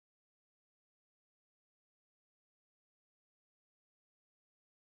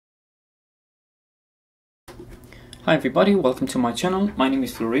Hi everybody, welcome to my channel. My name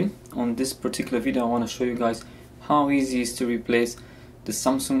is Florin. On this particular video I want to show you guys how easy it is to replace the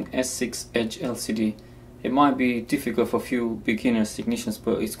Samsung S6 Edge LCD. It might be difficult for a few beginners technicians,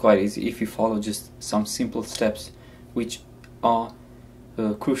 but it's quite easy if you follow just some simple steps which are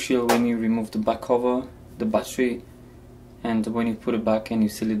crucial when you remove the back cover, the battery, and when you put it back and you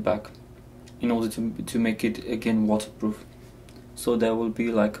seal it back in order to make it again waterproof, so there will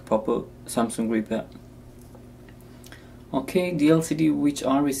be like a proper Samsung repair. Okay, the LCD which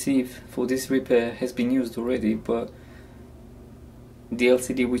I received for this repair has been used already, but the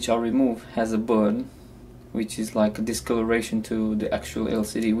LCD which I remove has a burn, which is like a discoloration to the actual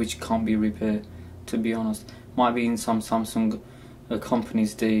LCD, which can't be repaired, to be honest. Might be in some Samsung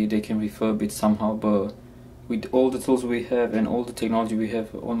companies they can refurb it somehow, but with all the tools we have and all the technology we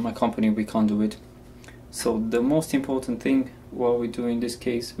have on my company, we can't do it. So the most important thing what we do in this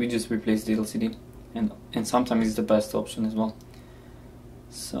case, we just replace the LCD. And sometimes it's the best option as well.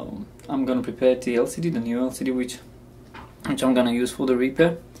 So I'm gonna prepare the LCD, the new LCD which I'm gonna use for the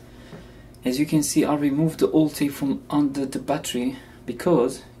repair. As you can see, I removed the old tape from under the battery,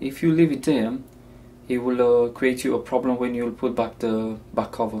 because if you leave it there, it will create you a problem when you'll put back the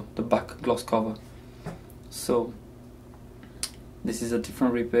back cover, the back gloss cover. So this is a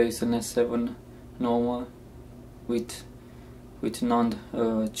different repair. It's an S7 normal with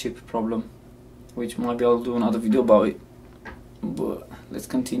non-chip problem, which maybe I'll do another video about it, but let's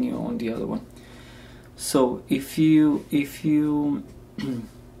continue on the other one. So if you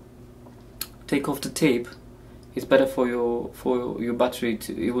take off the tape, it's better for your battery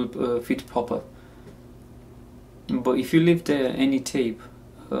to, it will fit proper. But if you leave there any tape,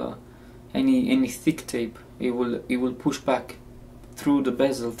 any thick tape, it will push back through the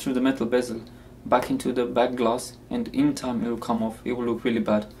bezel, through the metal bezel, back into the back glass, and in time it will come off. It will look really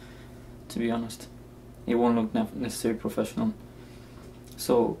bad, to be honest. It won't look necessarily professional.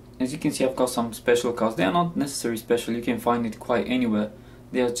 So as you can see, I've got some special cards. They are not necessarily special, you can find it quite anywhere.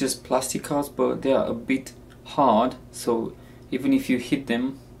 They are just plastic cards, but they are a bit hard, so even if you hit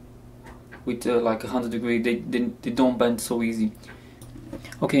them with like 100 degrees, they don't bend so easy.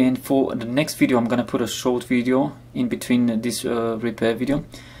 Okay, and for the next video I'm gonna put a short video in between this repair video.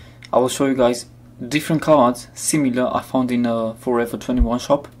 I will show you guys different cards similar I found in a Forever 21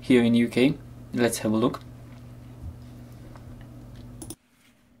 shop here in UK. Let's have a look.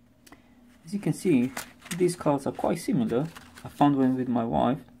 As you can see, these cards are quite similar. I found one with my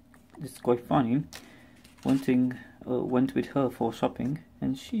wife. It's quite funny. Went with her for shopping,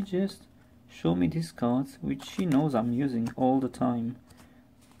 and she just showed me these cards which she knows I'm using all the time.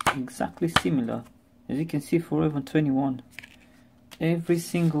 Exactly similar. As you can see, Forever 21. Every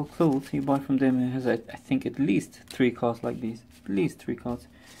single cloth you buy from them has, I think, at least 3 cards like these. At least 3 cards.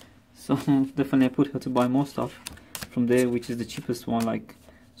 So definitely I put her to buy more stuff from there, which is the cheapest one, like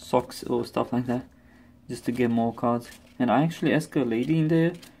socks or stuff like that, just to get more cards. And I actually asked a lady in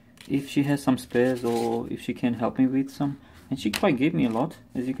there if she has some spares or if she can help me with some, and she quite gave me a lot,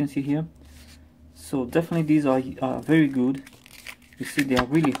 as you can see here. So definitely these are very good. You see, they are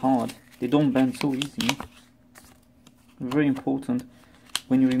really hard. They don't bend so easy. Very important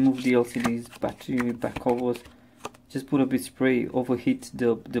when you remove the LCD's battery back covers. Just put a bit spray, overheat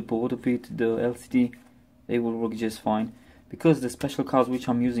the board a bit, the LCD, they will work just fine. Because the special cards which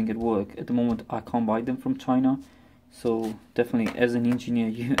I'm using at work at the moment, I can't buy them from China. So definitely as an engineer,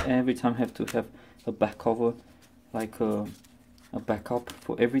 you every time have to have a back cover, like a backup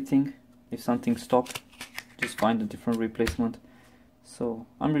for everything. If something stops, just find a different replacement. So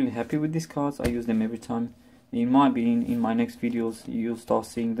I'm really happy with these cards. I use them every time. It might be in my next videos you'll start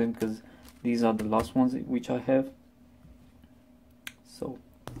seeing them, because these are the last ones which I have. So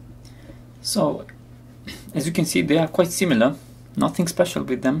as you can see, they are quite similar. Nothing special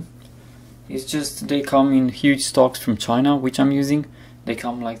with them. It's just they come in huge stocks from China, which I'm using. They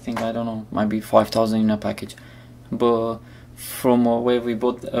come like, I don't know, might be 5,000 in a package. But from where we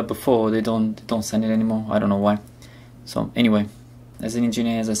bought before, they don't send it anymore. I don't know why. So anyway, as an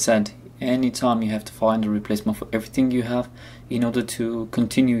engineer, as I said, anytime you have to find a replacement for everything you have in order to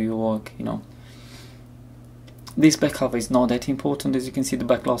continue your work, you know. This back cover is not that important. As you can see, the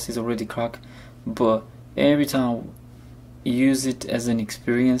back glass is already cracked, but every time you use it as an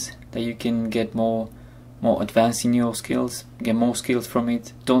experience that you can get more advanced in your skills, get more skills from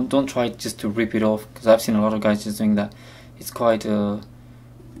it. Don't try just to rip it off, because I've seen a lot of guys just doing that. It's quite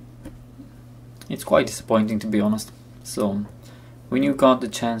disappointing, to be honest. So when you got the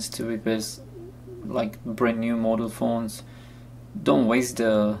chance to repair like brand new model phones, don't waste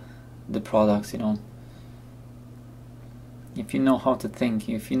the products, you know. If you know how to think,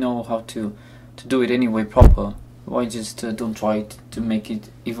 if you know how to do it anyway proper, Why just don't try it to make it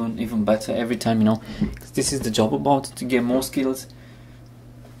even better every time, you know? 'Cause this is the job about, to get more skills.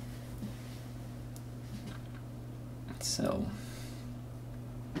 So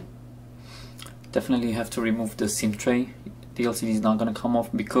definitely you have to remove the SIM tray. The LCD is not gonna come off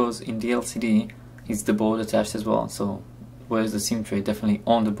because in the LCD is the board attached as well. So where's the SIM tray? Definitely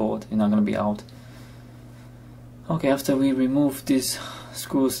on the board, it's not gonna be out. Okay, after we remove these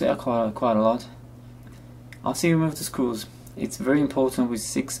screws, there are quite a lot. After you remove the screws, it's very important with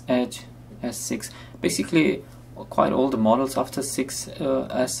 6 edge S6. Basically, quite all the models after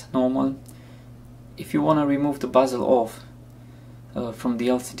 6S normal. If you want to remove the bezel off from the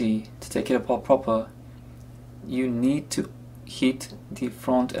LCD to take it apart proper, you need to hit the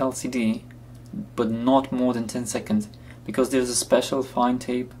front LCD, but not more than 10 seconds, because there's a special fine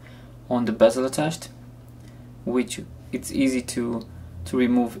tape on the bezel attached, which it's easy to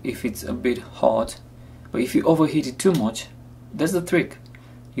remove if it's a bit hard. But if you overheat it too much, that's the trick.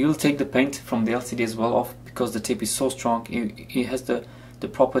 You'll take the paint from the LCD as well off, because the tape is so strong. It has the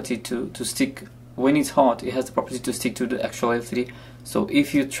property to stick. When it's hot, it has the property to stick to the actual LCD. So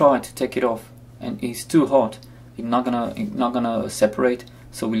if you try to take it off and it's too hot, it's not gonna separate.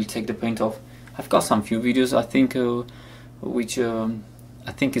 So we'll take the paint off. I've got some few videos, I think, which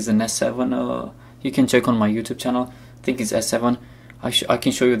I think is an S7. You can check on my YouTube channel. I think it's S7. I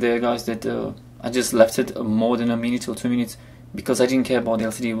can show you there, guys, that I just left it more than a minute or 2 minutes because I didn't care about the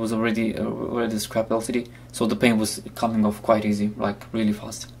LCD. It was already a scrap LCD, so the paint was coming off quite easy, like really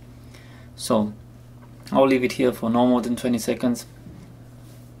fast. So I'll leave it here for no more than 20 seconds,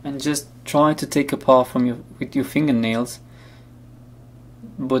 and just try to take apart from with your fingernails,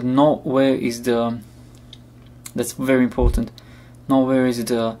 but know where is the, that's very important, know where is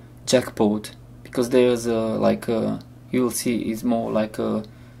the jack port, because there's you'll see it's more like a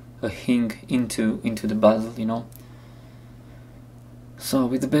hing into the bezel, you know. So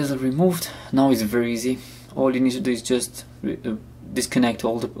with the bezel removed, now it's very easy. All you need to do is just disconnect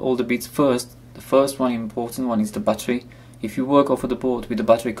all the bits first. The first one, important one, is the battery. If you work off of the board with the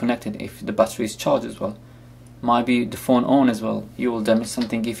battery connected, if the battery is charged as well, might be the phone on as well, you will damage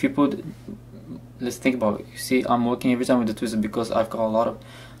something. If you put, let's think about it. You see, I'm working every time with the tweezer because I've got a lot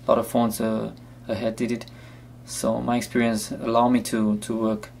of phones ahead did it. So my experience allow me to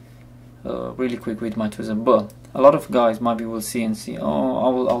work really quick with my tweezer. But a lot of guys maybe will see,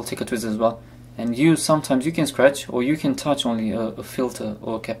 oh, I'll take a tweezer as well. And sometimes you can scratch, or you can touch only a filter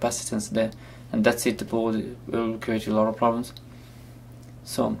or a capacitance there, and that's it. The board will create a lot of problems.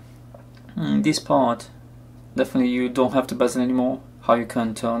 So this part, definitely you don't have to bezel anymore. How you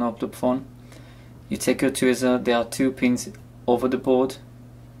can turn up the phone? You take your tweezer. There are 2 pins over the board,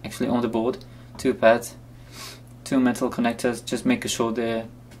 actually on the board, 2 pads, 2 metal connectors. Just make sure there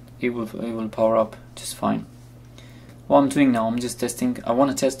it will power up just fine. What I'm doing now, I'm just testing. I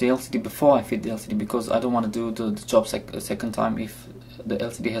want to test the LCD before I fit the LCD, because I don't want to do the job a second time if the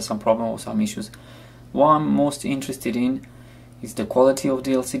LCD has some problem or some issues. What I'm most interested in is the quality of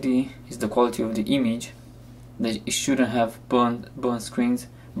the LCD, is the quality of the image. That it shouldn't have burn screens,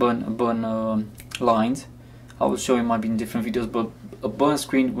 burn lines. I will show you maybe in different videos, but a burn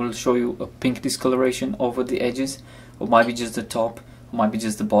screen will show you a pink discoloration over the edges, or maybe just the top, or maybe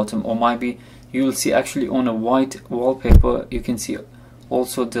just the bottom, or maybe you will see actually on a white wallpaper you can see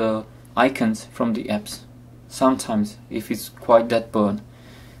also the icons from the apps sometimes if it's quite that burn.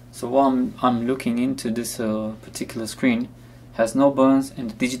 So while I'm looking into this particular screen, has no burns, and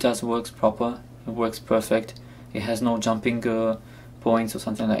the digitize works proper, it works perfect. It has no jumping points or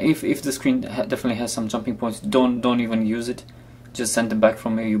something like that. If the screen definitely has some jumping points, don't even use it. Just send them back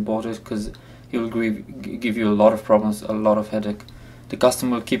from where you bought it, because it will give you a lot of problems, a lot of headache. The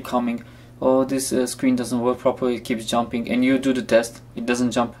customer will keep coming, oh, this screen doesn't work properly, it keeps jumping, and you do the test, it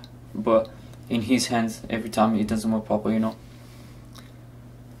doesn't jump, but in his hands every time it doesn't work properly, you know.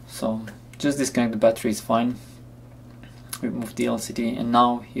 So just disconnect the battery, is fine. Remove the LCD, and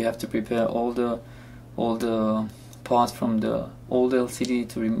now you have to prepare all the parts from the old LCD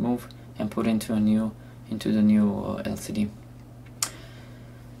to remove and put into the new LCD.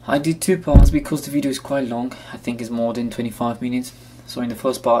 I did 2 parts because the video is quite long. I think it's more than 25 minutes. So in the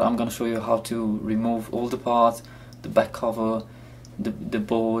first part I'm going to show you how to remove all the parts, the back cover, the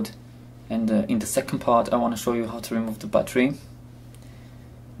board, and in the second part I want to show you how to remove the battery.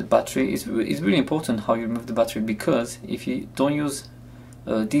 The battery is really important how you remove the battery, because if you don't use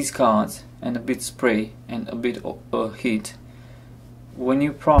these cards and a bit spray and a bit heat, when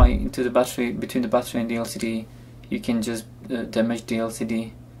you pry into the battery, between the battery and the LCD, you can just damage the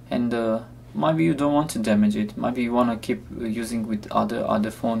LCD, and maybe you don't want to damage it. Maybe you want to keep using with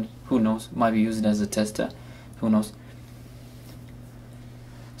other phone, who knows, maybe use it as a tester. who knows.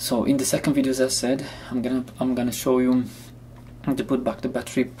 So in the second video, as I said, I'm gonna show you how to put back the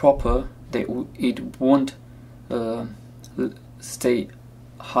battery proper. It won't stay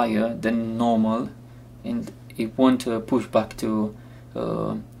higher than normal, and it won't push back to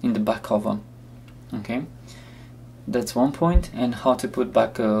in the back cover. Okay, that's one point. And how to put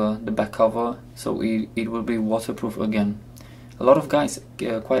back the back cover so it will be waterproof again. A lot of guys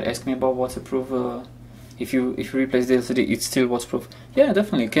quite ask me about waterproof. If you replace the LCD, it's still waterproof. Yeah,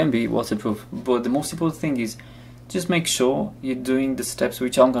 definitely it can be waterproof, but the most important thing is just make sure you're doing the steps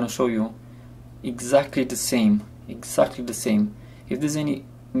which I'm gonna show you exactly the same. If there's any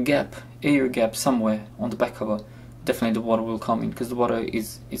gap, air gap somewhere on the back cover, definitely the water will come in, because the water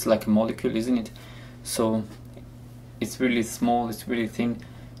it's like a molecule, isn't it? So it's really small, it's really thin.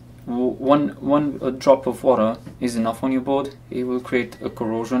 One drop of water is enough on your board. It will create a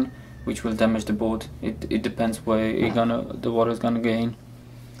corrosion which will damage the board. It depends where the water is gonna get in.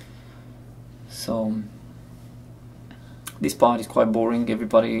 So this part is quite boring.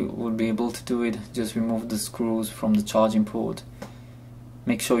 Everybody will be able to do it. Just remove the screws from the charging port.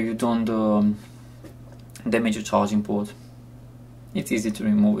 Make sure you don't damage your charging port. It's easy to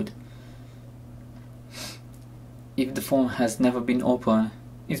remove it. If the phone has never been opened,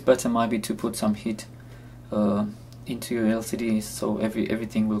 it's better maybe to put some heat into your LCD, so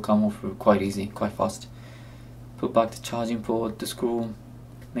everything will come off quite easy, quite fast. Put back the charging port, the screw.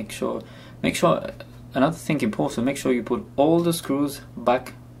 Make sure. Another thing important: make sure you put all the screws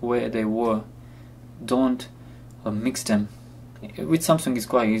back where they were. Don't mix them. With Samsung, it's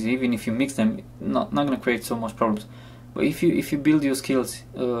quite easy. Even if you mix them, not gonna create so much problems. But if you build your skills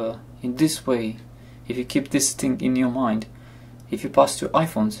in this way, if you keep this thing in your mind, if you pass to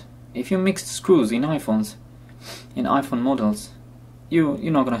iPhones, if you mix screws in iPhones, in iPhone models, you're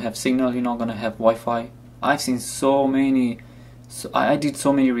not gonna have signal, you're not gonna have Wi-Fi. I've seen so many. I did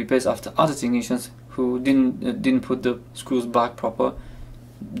so many repairs after other technicians who didn't put the screws back proper.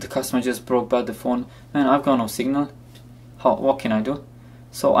 The customer just broke back the phone. Man, I've got no signal. What can I do?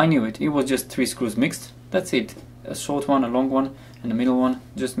 So I knew it. It was just 3 screws mixed. That's it. A short one, a long one, and a middle one.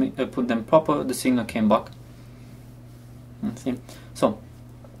 Just put them proper. The signal came back. Let's see. So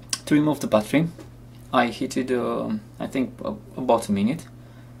to remove the battery, I heated I think about a minute.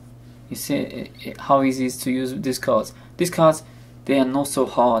 You see how easy it is to use these cards. These cards, they are not so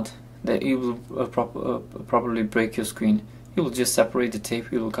hard that it will probably break your screen. You will just separate the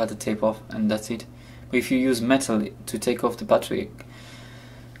tape, you will cut the tape off, and that's it. But if you use metal to take off the battery,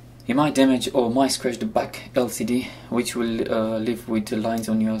 it might damage or might scratch the back LCD, which will leave with the lines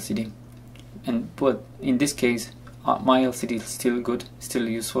on your LCD. But in this case, my LCD is still good, still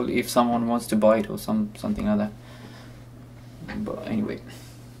useful if someone wants to buy it or something like that. But anyway,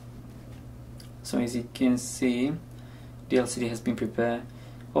 so as you can see, the LCD has been prepared.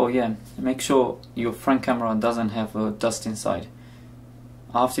 Oh yeah, make sure your front camera doesn't have dust inside.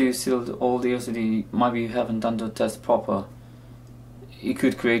 After you sealed all the LCD, maybe you haven't done the test proper. It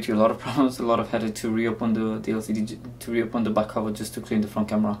could create you a lot of problems, a lot of headache to reopen the LCD, to reopen the back cover just to clean the front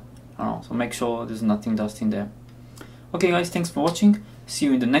camera. I don't know, so make sure there's nothing dust in there. Okay guys, thanks for watching. See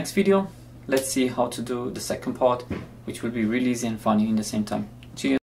you in the next video. Let's see how to do the second part, which will be really easy and funny in the same time. Cheers.